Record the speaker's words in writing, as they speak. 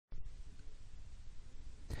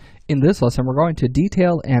In this lesson, we're going to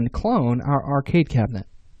detail and clone our arcade cabinet.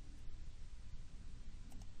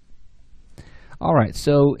 Alright,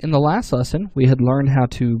 so in the last lesson, we had learned how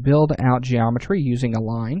to build out geometry using a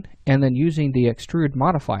line and then using the extrude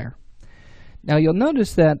modifier. Now you'll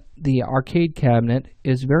notice that the arcade cabinet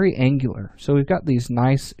is very angular, so we've got these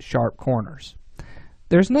nice sharp corners.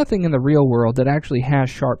 There's nothing in the real world that actually has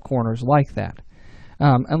sharp corners like that,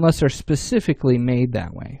 unless they're specifically made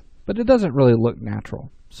that way. But it doesn't really look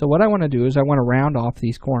natural. So what I want to do is I want to round off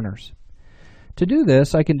these corners. To do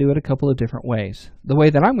this, I can do it a couple of different ways. The way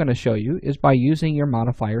that I'm going to show you is by using your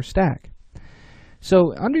modifier stack.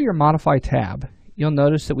 So under your Modify tab, you'll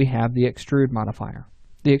notice that we have the Extrude modifier.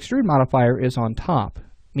 The Extrude modifier is on top,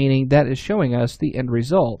 meaning that is showing us the end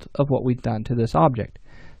result of what we've done to this object.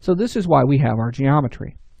 So this is why we have our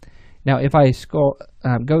geometry. Now if I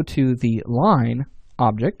go to the line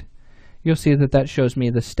object, you'll see that that shows me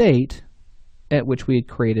the state at which we had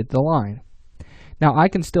created the line. Now I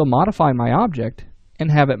can still modify my object and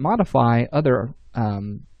have it modify other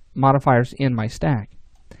modifiers in my stack.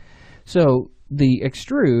 So the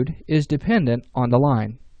extrude is dependent on the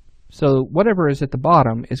line. So whatever is at the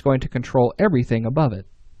bottom is going to control everything above it.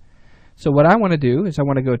 So what I want to do is I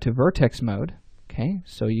want to go to vertex mode. Okay,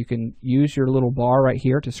 so you can use your little bar right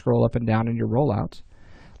here to scroll up and down in your rollouts.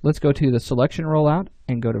 Let's go to the selection rollout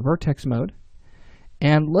and go to vertex mode.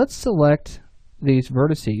 And let's select these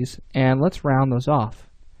vertices and let's round those off.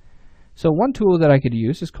 So one tool that I could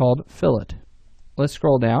use is called fillet. Let's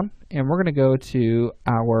scroll down and we're going to go to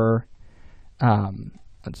our,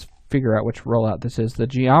 let's figure out which rollout this is, the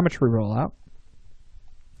geometry rollout.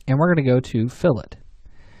 And we're going to go to fillet.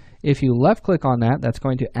 If you left click on that, that's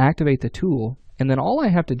going to activate the tool. And then all I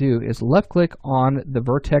have to do is left click on the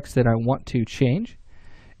vertex that I want to change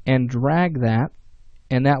and drag that,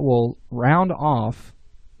 and that will round off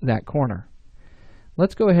that corner.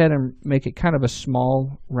 Let's go ahead and make it kind of a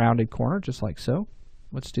small rounded corner, just like so.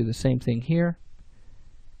 Let's do the same thing here.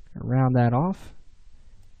 Round that off,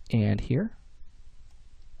 and here.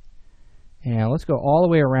 And let's go all the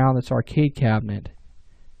way around this arcade cabinet,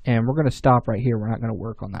 and we're going to stop right here. We're not going to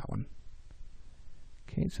work on that one.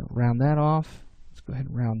 Okay, so round that off. Let's go ahead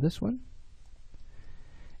and round this one.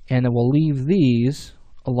 And then we'll leave these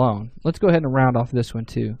alone. Let's go ahead and round off this one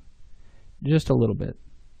too, just a little bit.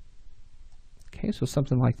 Okay, so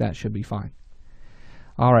something like that should be fine.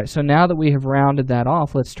 Alright, so now that we have rounded that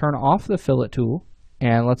off, let's turn off the fillet tool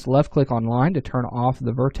and let's left click on line to turn off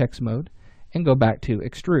the vertex mode and go back to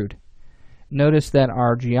extrude. Notice that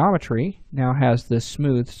our geometry now has this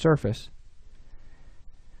smooth surface.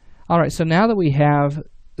 Alright, so now that we have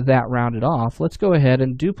that rounded off, let's go ahead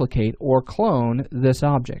and duplicate or clone this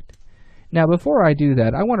object. Now before I do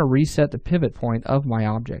that, I want to reset the pivot point of my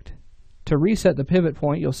object. To reset the pivot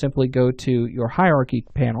point, you'll simply go to your hierarchy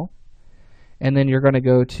panel, and then you're going to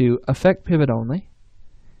go to Effect Pivot Only,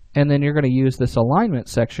 and then you're going to use this alignment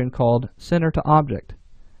section called Center to Object.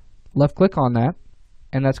 Left click on that,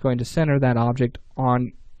 and that's going to center that object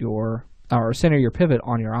on your, or center your pivot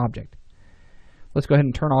on your object. Let's go ahead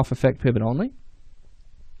and turn off Effect Pivot Only,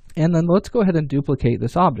 and then let's go ahead and duplicate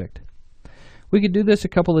this object. We could do this a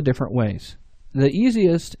couple of different ways. The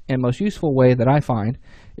easiest and most useful way that I find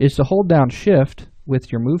is to hold down Shift with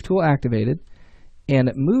your Move tool activated and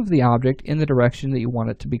move the object in the direction that you want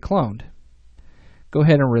it to be cloned. Go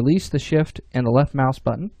ahead and release the Shift and the left mouse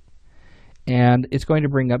button, and it's going to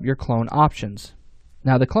bring up your clone options.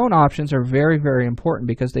 Now the clone options are very, very important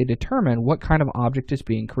because they determine what kind of object is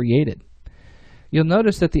being created. You'll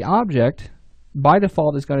notice that the object by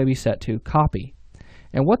default is going to be set to copy.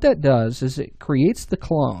 And what that does is it creates the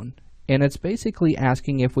clone, and it's basically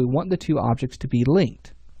asking if we want the two objects to be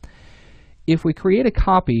linked. If we create a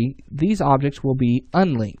copy, these objects will be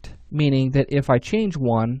unlinked, meaning that if I change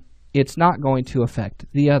one, it's not going to affect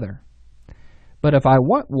the other. But if I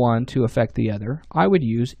want one to affect the other, I would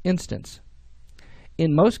use instance.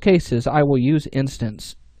 In most cases, I will use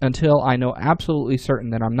instance until I know absolutely certain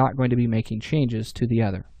that I'm not going to be making changes to the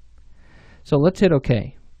other. So let's hit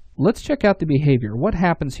OK. Let's check out the behavior. What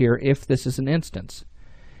happens here if this is an instance?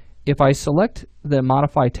 If I select the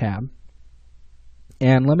Modify tab,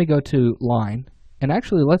 and let me go to Line, and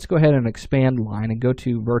actually let's go ahead and expand Line and go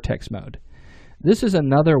to Vertex mode. This is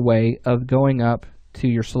another way of going up to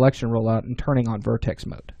your selection rollout and turning on Vertex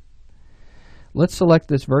mode. Let's select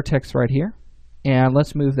this vertex right here, and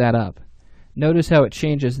let's move that up. Notice how it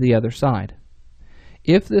changes the other side.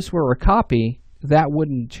 If this were a copy, that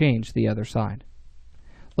wouldn't change the other side.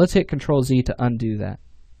 Let's hit Control Z to undo that.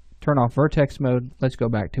 Turn off vertex mode. Let's go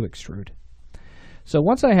back to extrude. So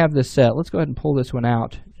once I have this set, let's go ahead and pull this one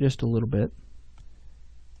out just a little bit.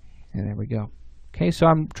 And there we go. Okay, so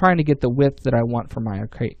I'm trying to get the width that I want for my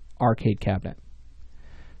arcade cabinet.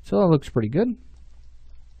 So that looks pretty good.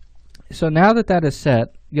 So now that that is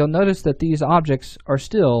set, you'll notice that these objects are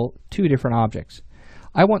still two different objects.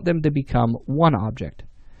 I want them to become one object.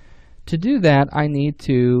 To do that, I need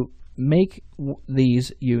to make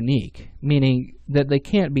these unique, meaning that they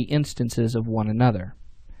can't be instances of one another.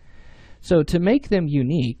 So to make them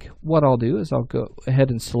unique, what I'll do is I'll go ahead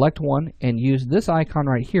and select one and use this icon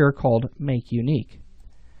right here called Make Unique.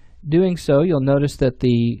 Doing so, you'll notice that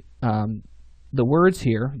the words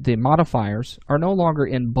here, the modifiers, are no longer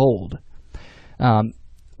in bold.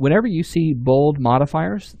 Whenever you see bold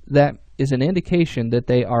modifiers, that is an indication that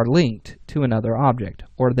they are linked to another object,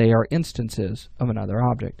 or they are instances of another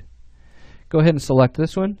object. Go ahead and select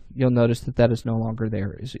this one. You'll notice that that is no longer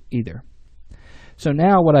there either. So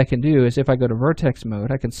now what I can do is if I go to vertex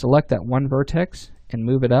mode, I can select that one vertex and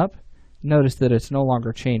move it up. Notice that it's no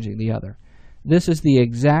longer changing the other. This is the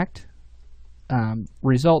exact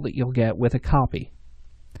result that you'll get with a copy.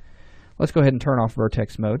 Let's go ahead and turn off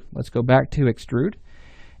vertex mode. Let's go back to extrude.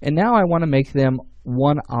 And now I want to make them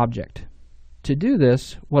one object. To do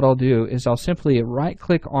this, what I'll do is I'll simply right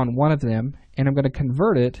click on one of them and I'm going to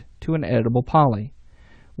convert it to an editable poly.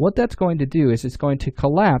 What that's going to do is it's going to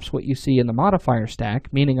collapse what you see in the modifier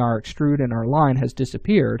stack, meaning our extrude and our line has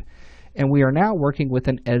disappeared, and we are now working with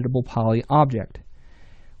an editable poly object.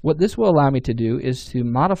 What this will allow me to do is to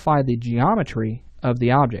modify the geometry of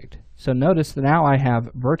the object. So notice that now I have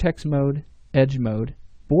vertex mode, edge mode,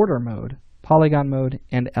 border mode, polygon mode,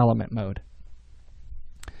 and element mode.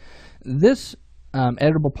 This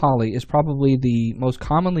editable poly is probably the most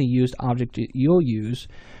commonly used object you'll use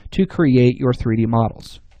to create your 3D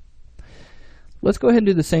models. Let's go ahead and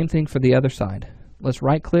do the same thing for the other side. Let's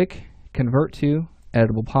right click, convert to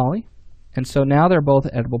editable poly, and so now they're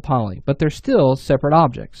both editable poly, but they're still separate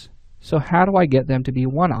objects. So how do I get them to be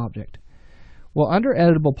one object? Well, under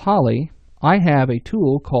editable poly, I have a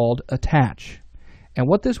tool called attach, and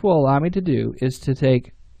what this will allow me to do is to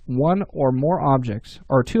take one or more objects,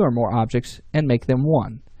 or two or more objects, and make them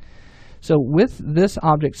one. So with this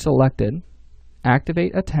object selected,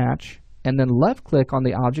 activate attach, and then left click on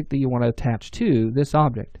the object that you want to attach to this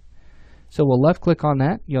object. So we'll left click on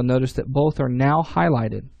that. You'll notice that both are now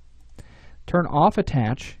highlighted. Turn off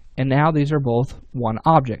attach, and now these are both one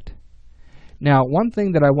object. Now, one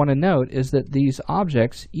thing that I want to note is that these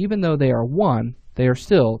objects, even though they are one, they are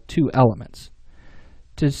still two elements.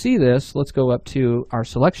 To see this, let's go up to our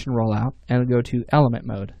selection rollout and go to element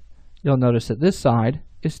mode. You'll notice that this side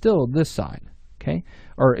is still this side, okay,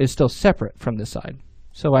 or is still separate from this side.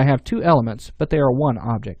 So I have two elements, but they are one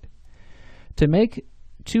object. To make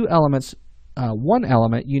two elements one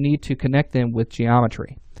element, you need to connect them with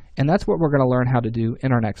geometry. And that's what we're going to learn how to do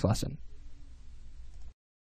in our next lesson.